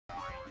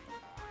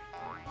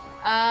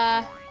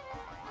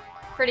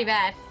pretty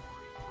bad.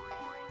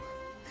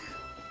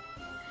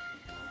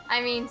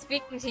 I mean,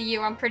 speaking to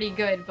you, I'm pretty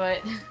good, but...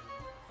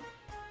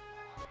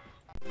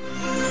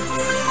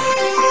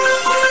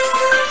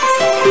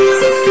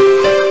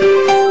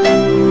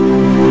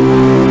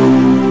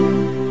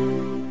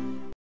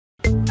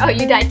 Oh,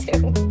 you died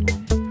too.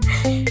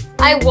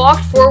 I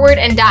walked forward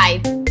and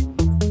died.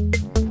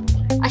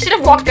 I should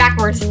have walked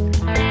backwards.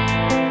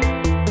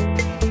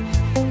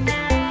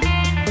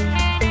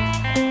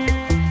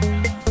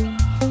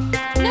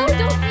 No,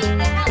 don't leave.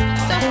 That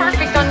looks so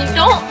perfect on you.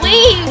 Don't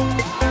leave!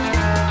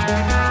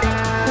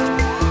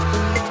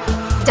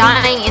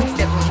 Dying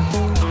instantly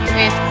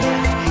with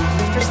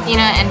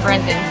Christina and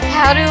Brendan.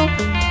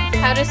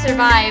 How to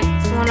survive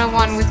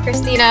 101 with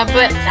Christina,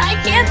 but I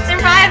can't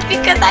survive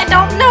because I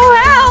don't know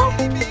how.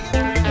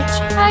 You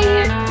try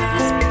your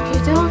best, but you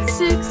don't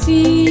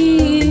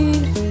succeed.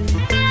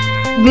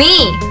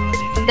 Me.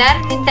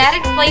 That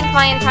explains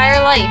my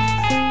entire life.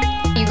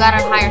 You got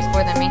a higher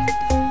score than me.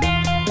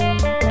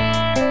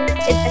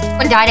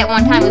 Everyone died at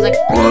one time. It was like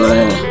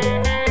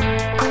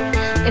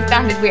it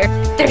sounded weird.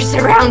 They're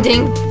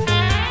surrounding.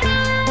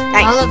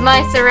 Nice. All of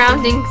my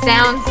surrounding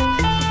sounds.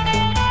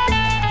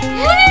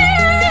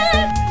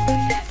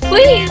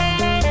 Please!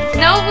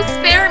 No,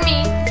 spare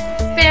me!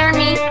 Spare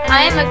me!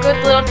 I am a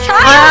good little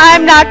child!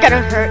 I'm not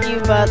gonna hurt you,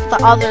 but the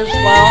others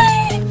will.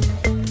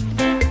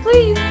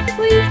 Please,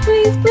 please,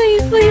 please,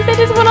 please, please, I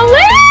just wanna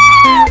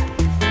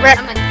live! Rip.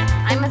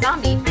 I'm a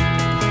zombie.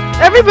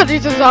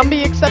 Everybody's a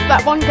zombie except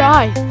that one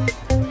guy.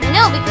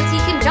 No, because he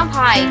can jump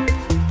high.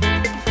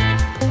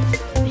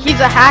 He's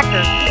a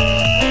hacker.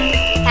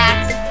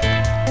 Hacks.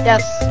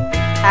 Yes.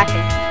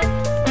 Hacking.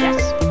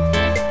 Yes.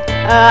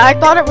 I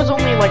thought it was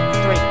only like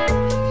 3.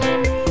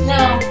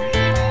 No.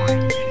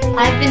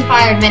 I've been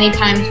fired many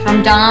times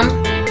from Dom,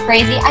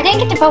 Crazy. I didn't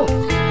get to vote.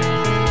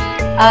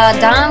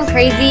 Dom,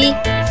 Crazy,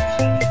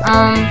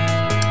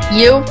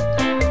 you.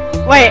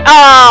 Wait,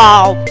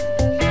 oh!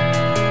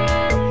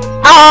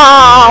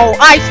 Oh!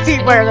 I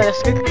see where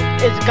this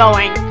is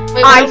going.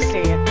 Wait, I see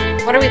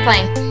it. What are we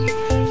playing?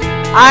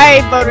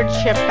 I voted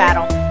ship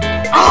battle.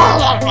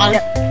 Oh,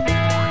 yep.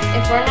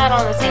 If we're not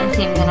on the same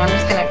team, then I'm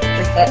just gonna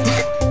reset.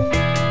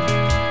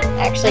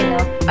 Actually, no.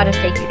 I'll just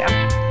take you down.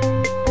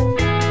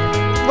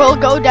 We'll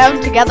go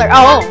down together.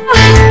 Oh!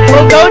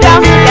 We'll go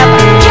down together.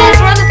 Yes,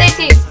 we're on the same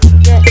team.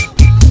 Yeah.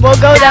 We'll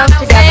go down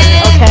together,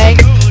 okay?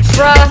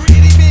 Bruh,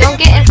 don't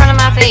get in front of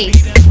my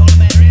face.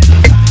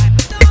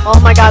 Oh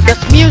my god, this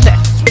music.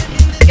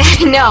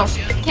 No.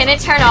 Can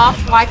it turn off?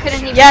 Why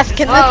couldn't he? Yes,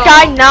 can this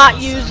guy not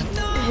use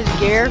his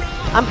gear?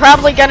 I'm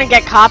probably gonna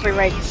get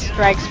copyright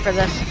strikes for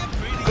this.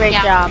 Great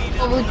job.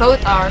 Well, we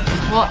both are.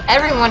 Well,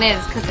 everyone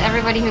is, because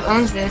everybody who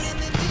owns this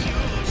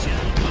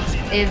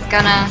is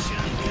gonna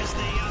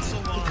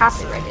be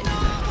copyrighted.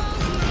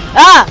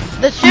 Ah!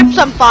 The ship's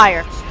on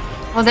fire.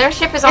 Well, their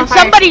ship is on and fire.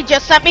 Somebody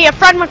just sent me a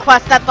friend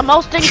request at the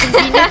most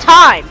inconvenient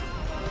time.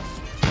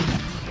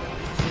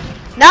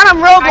 Not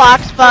on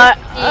Roblox, but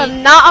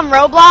not on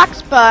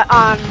Roblox, but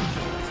on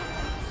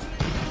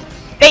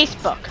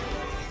Facebook.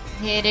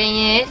 Hitting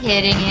it.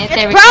 It's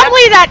there we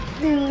probably that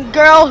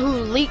girl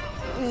who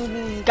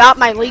got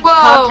my leaked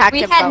contact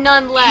we info. had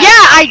none left. Yeah,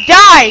 I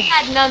died. We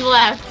had none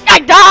left. I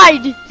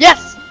died.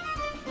 Yes.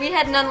 We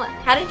had none left.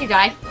 How did you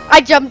die? I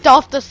jumped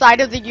off the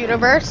side of the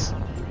universe.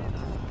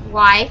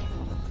 Why?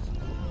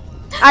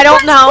 I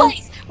don't know.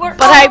 But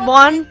I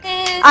won.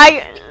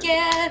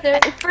 Together.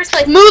 First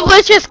place.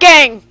 Smoothlicious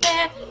gang.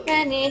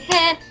 Hand in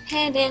hand.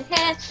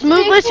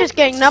 Smoothlicious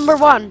gang, number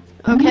 1.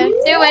 Okay. 2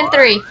 and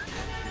 3.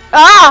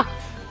 Ah!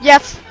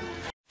 Yes.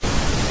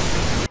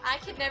 I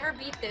could never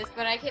beat this,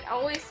 but I could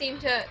always seem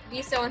to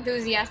be so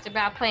enthusiastic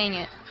about playing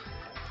it.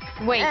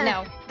 Wait,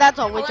 no. That's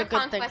always Color a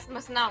good thing. Conquest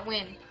must not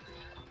win.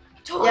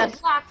 Total Yes.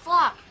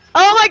 flop.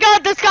 Oh my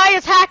god, this guy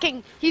is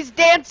hacking. He's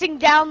dancing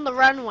down the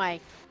runway.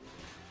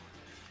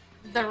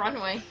 The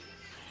runway.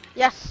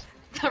 Yes.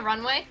 The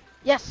runway?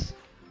 Yes.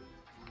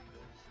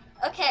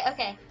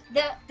 Okay.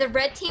 The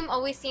red team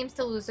always seems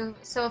to lose,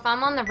 so if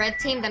I'm on the red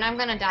team, then I'm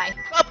gonna die.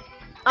 Oh,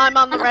 I'm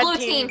on the red blue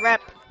team. team.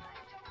 Rep.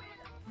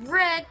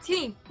 Red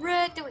team.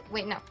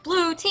 Wait, no.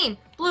 Blue team.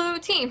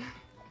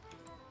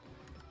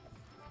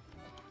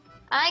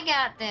 I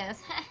got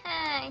this.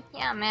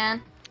 Yeah,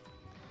 man.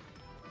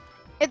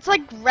 It's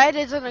like red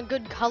isn't a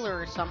good color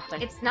or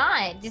something. It's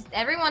not. Just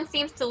everyone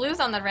seems to lose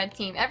on the red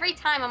team. Every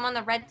time I'm on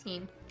the red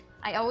team,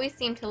 I always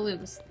seem to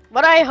lose.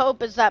 What I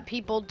hope is that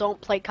people don't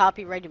play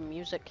copyrighted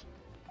music.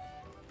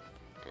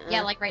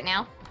 Yeah, like right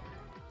now.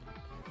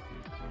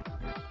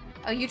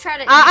 Oh, you try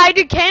to. I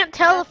can't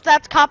tell if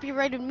that's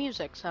copyrighted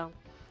music, so.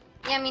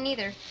 Yeah, me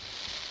neither.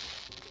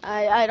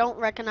 I don't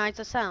recognize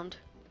the sound.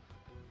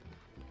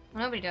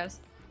 Nobody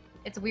does.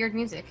 It's weird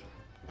music.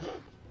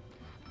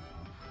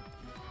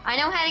 I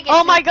know how to get.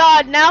 Oh my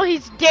god, now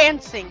he's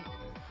dancing.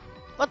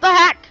 What the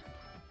heck?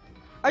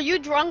 Are you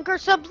drunk or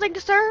something,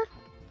 sir?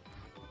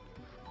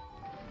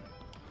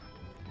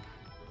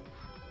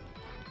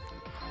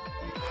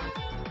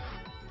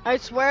 I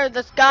swear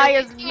this guy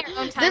is.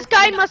 This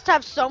guy must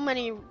have so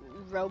many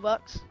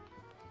Robux.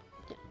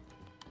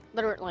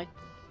 Literally.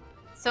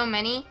 So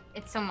many,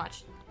 it's so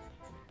much.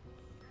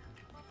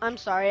 I'm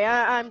sorry,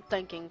 I'm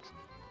thinking.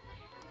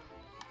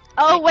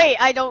 Oh, wait,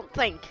 I don't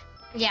think.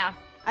 Yeah.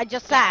 I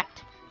just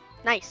act.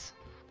 Nice.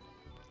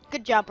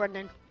 Good job,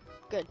 Brendan.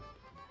 Good.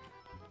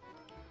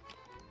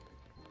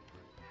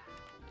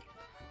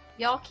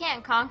 Y'all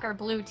can't conquer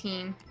blue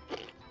team.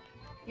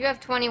 You have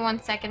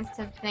 21 seconds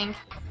to think.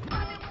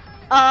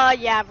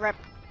 Yeah, Rip.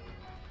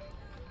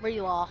 We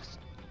lost.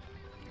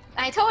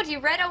 I told you,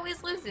 red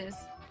always loses.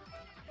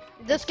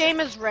 This game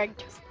is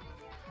rigged.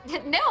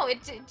 No, it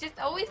just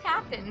always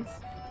happens.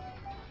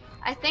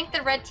 I think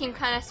the red team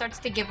kind of starts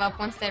to give up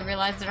once they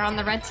realize they're on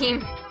the red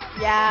team.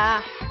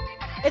 Yeah.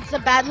 It's a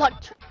bad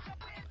luck.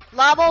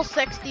 Level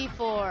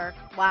 64.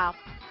 Wow.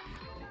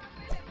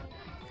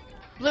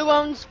 Blue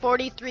owns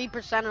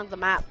 43% of the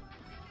map.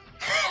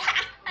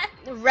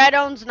 Red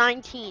owns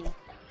 19.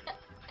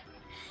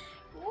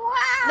 Wow!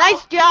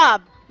 Nice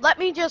job. Let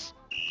me just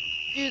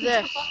do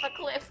this. Jump off a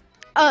cliff.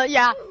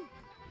 Yeah.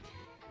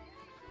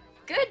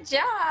 Good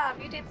job.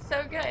 You did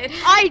so good.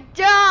 I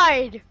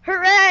died.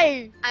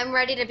 Hooray! I'm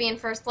ready to be in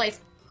first place.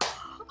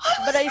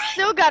 But I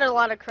still got a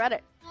lot of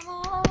credit. I'm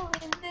all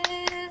in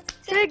this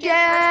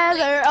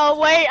Together. Oh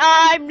wait,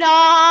 I'm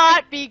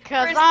not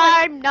because First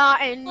place. I'm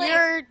not in Place.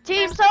 your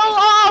team. First So place.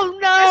 oh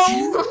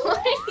no. What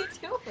are you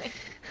doing?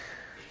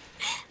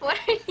 What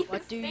are you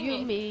What do singing?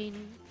 you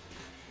mean?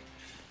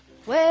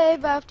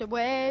 Wave after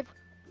wave,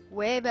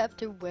 wave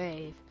after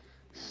wave,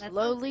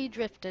 slowly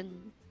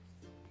drifting.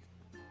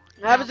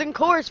 I was in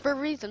chorus for a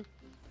reason.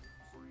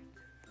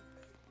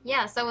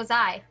 Yeah, so was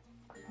I.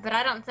 But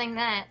I don't sing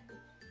that.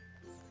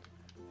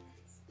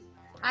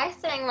 I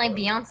sang like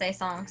Beyonce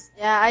songs.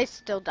 Yeah, I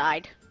still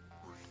died.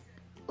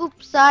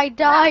 Oops, I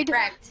died.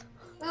 Correct.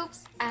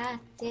 Oops, I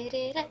did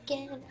it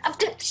again.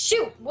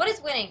 Shoot! What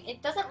is winning?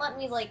 It doesn't let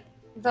me like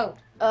vote.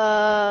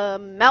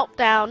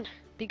 Meltdown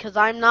because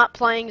I'm not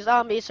playing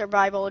zombie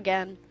survival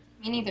again.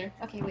 Me neither.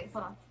 Okay, wait,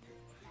 hold on.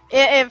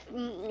 If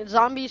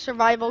zombie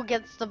survival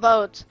gets the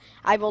votes,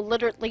 I will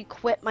literally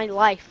quit my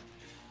life.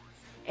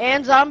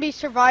 And zombie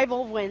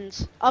survival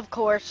wins, of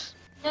course.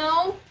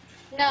 No.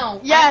 No.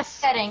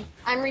 Yes.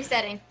 I'm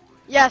resetting.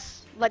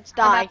 Yes, let's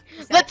die. about to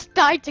reset. Let's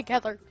die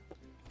together.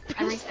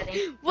 I'm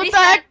resetting. What Reset. the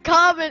heck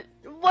comment?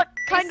 What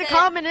kind of Reset.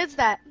 comment is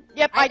that?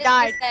 Yep, I just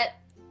died. Reset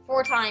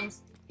 4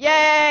 times.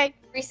 Yay!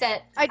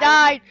 Reset. I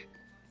died.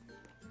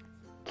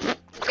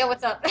 Yo,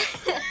 what's up?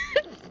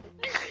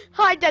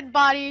 Hi, dead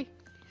body.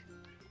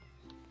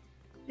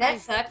 That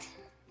sucked.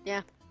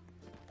 Yeah.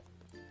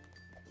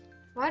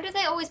 Why do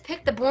they always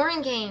pick the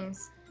boring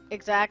games?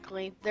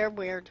 Exactly. They're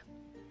weird.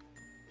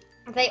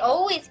 They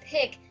always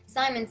pick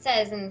Simon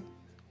Says and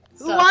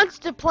Who stuff. wants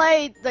to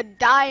play the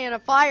die in a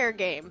fire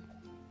game?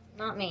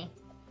 Not me.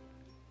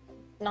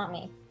 Not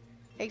me.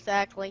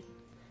 Exactly.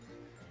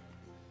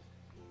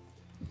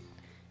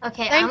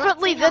 Okay, Thankfully, I'm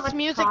gonna see how this much it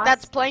music costs.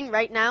 that's playing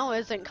right now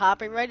isn't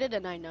copyrighted,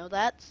 and I know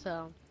that,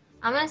 so.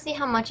 I'm gonna see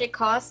how much it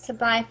costs to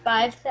buy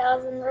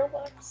 5,000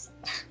 Robux.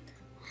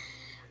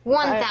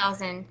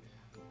 1,000.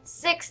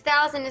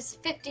 6,000 is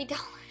 $50.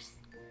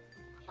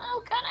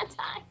 How can I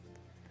die?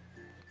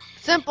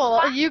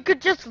 Simple. You could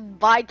just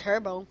buy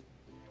turbo.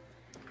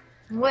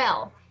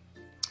 Well,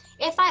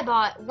 if I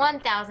bought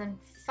 1,000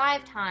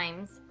 5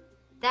 times,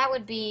 that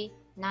would be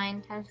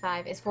 9 times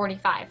 5 is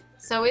 45.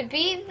 So it'd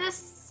be the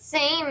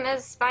same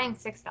as buying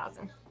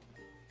 6,000.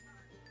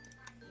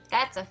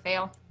 That's a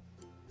fail.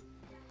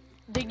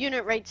 The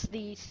unit rate's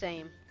the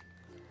same.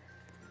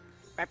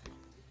 Rep.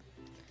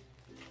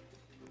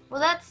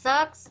 Well, that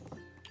sucks.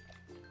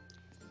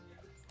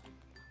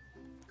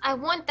 I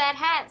want that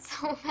hat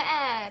so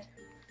bad.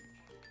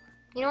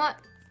 You know what?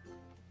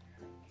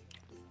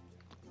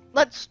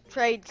 Let's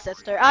trade,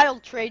 sister. I'll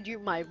trade you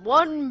my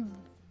 1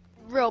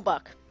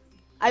 Robux.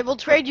 I will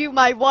trade you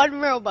my 1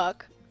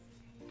 Robux.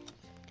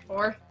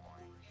 Or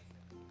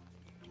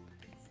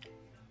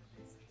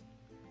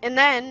And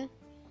then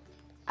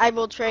I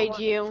will trade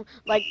you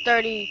like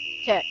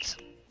 30 ticks.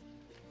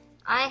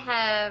 I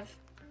have.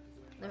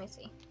 Let me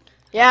see.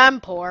 Yeah, I'm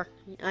poor.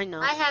 I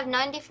know. I have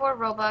 94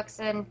 Robux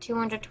and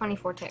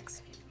 224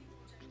 ticks.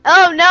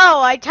 Oh no,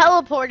 I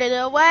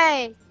teleported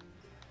away.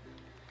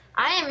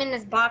 I am in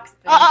this box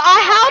thing.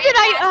 How did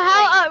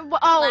I? Last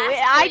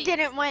I place.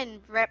 didn't win.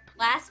 Rip.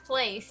 Last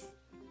place.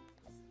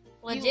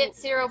 Legit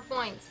 0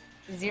 points.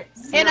 Zero.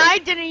 And I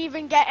didn't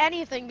even get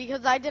anything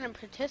because I didn't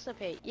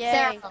participate.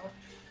 Yay.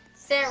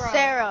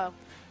 Zero.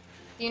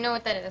 Do you know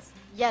what that is?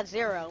 Yeah,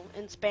 0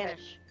 in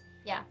Spanish.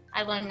 Yeah,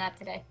 I learned that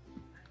today.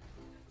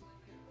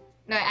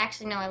 No,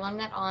 actually, no, I learned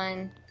that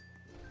on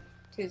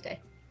Tuesday.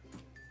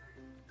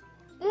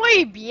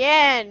 Muy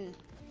bien.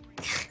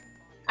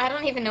 I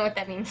don't even know what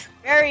that means.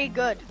 Very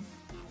good.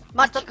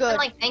 Much Something good.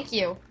 like thank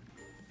you.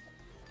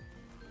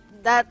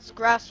 That's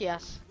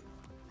gracias.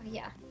 Oh,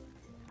 yeah.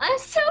 I'm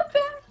so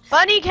bad.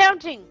 Bunny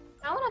counting.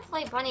 I want to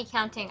play bunny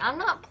counting. I'm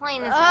not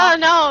playing this. Oh lava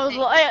no!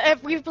 thing.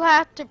 If we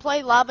have to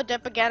play lava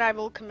dip again, I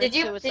will commit Did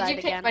you suicide pick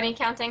again. bunny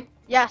counting?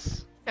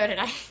 Yes. So did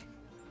I.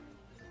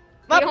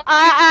 Well, don't-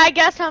 I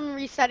guess I'm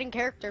resetting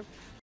character.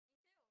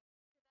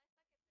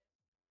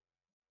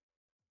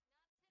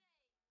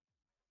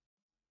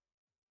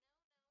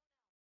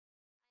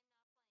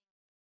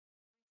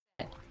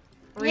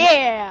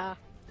 Yeah!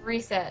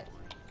 Reset.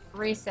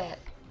 Reset.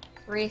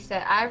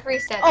 Reset. I've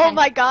reset. Oh 10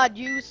 my god,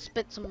 you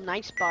spit some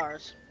nice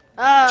bars.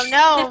 Oh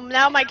no,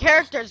 now my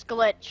character's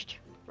glitched.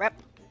 Rep.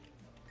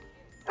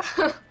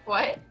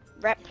 What?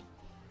 Rep.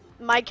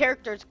 My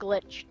character's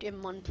glitched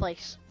in one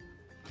place.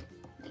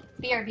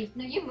 BRB.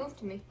 No, you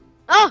moved me.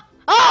 Oh!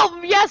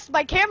 Oh, yes,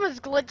 my camera's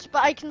glitched,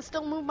 but I can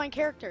still move my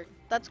character.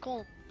 That's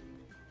cool.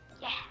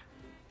 Yeah.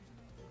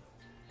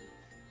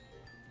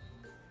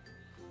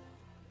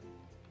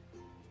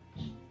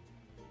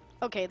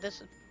 Okay,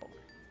 this is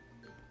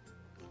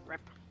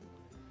Rip.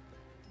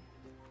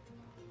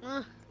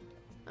 I'm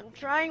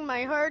trying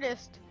my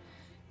hardest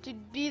to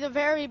be the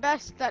very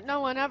best that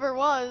no one ever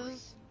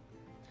was.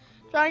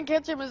 Try and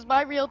catch him is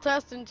my real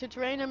test, and to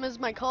train him is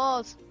my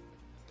cause.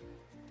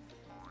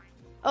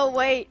 Oh,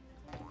 wait.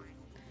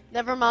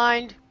 Never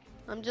mind.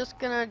 I'm just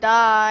gonna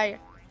die.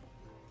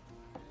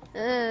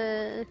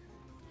 Ah.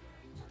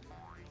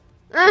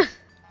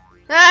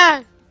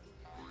 Ah.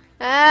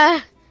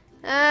 Ah.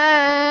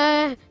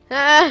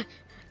 Ah.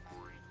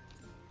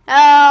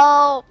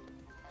 Help!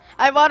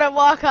 I want to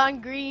walk on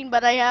green,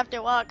 but I have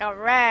to walk on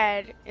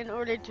red in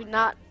order to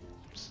not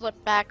slip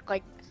back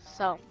like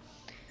so.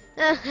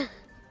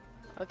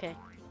 Okay.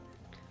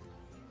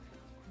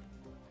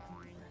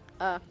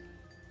 I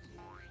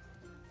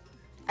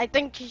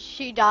think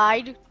she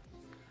died.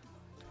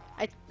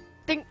 I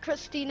think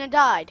Christina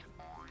died.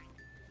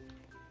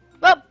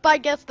 Well, I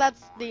guess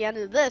that's the end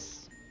of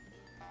this.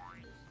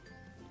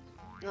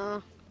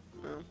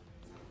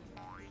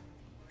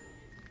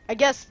 I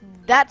guess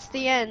that's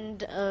the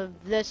end of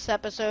this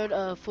episode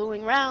of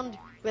Fooling Around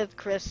with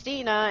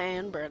Christina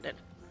and Brendan.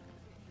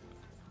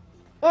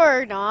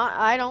 Or not,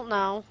 I don't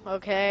know,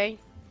 okay?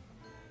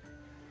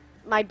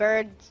 The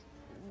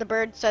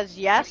bird says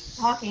yes.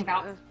 What are you talking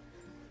about?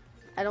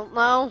 I don't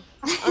know.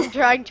 I'm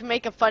trying to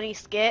make a funny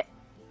skit.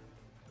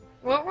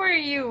 What were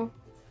you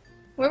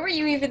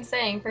even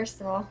saying, first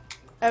of all?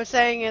 I was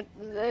saying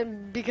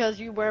it because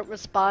you weren't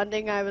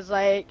responding. I was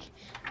like,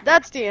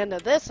 that's the end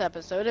of this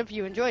episode. If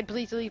you enjoyed,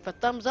 please leave a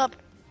thumbs up,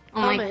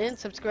 comment, and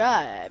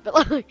subscribe.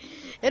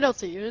 And I'll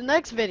see you in the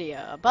next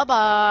video.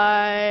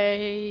 Bye-bye.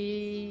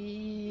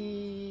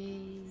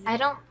 I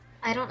don't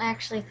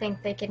actually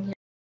think they can hear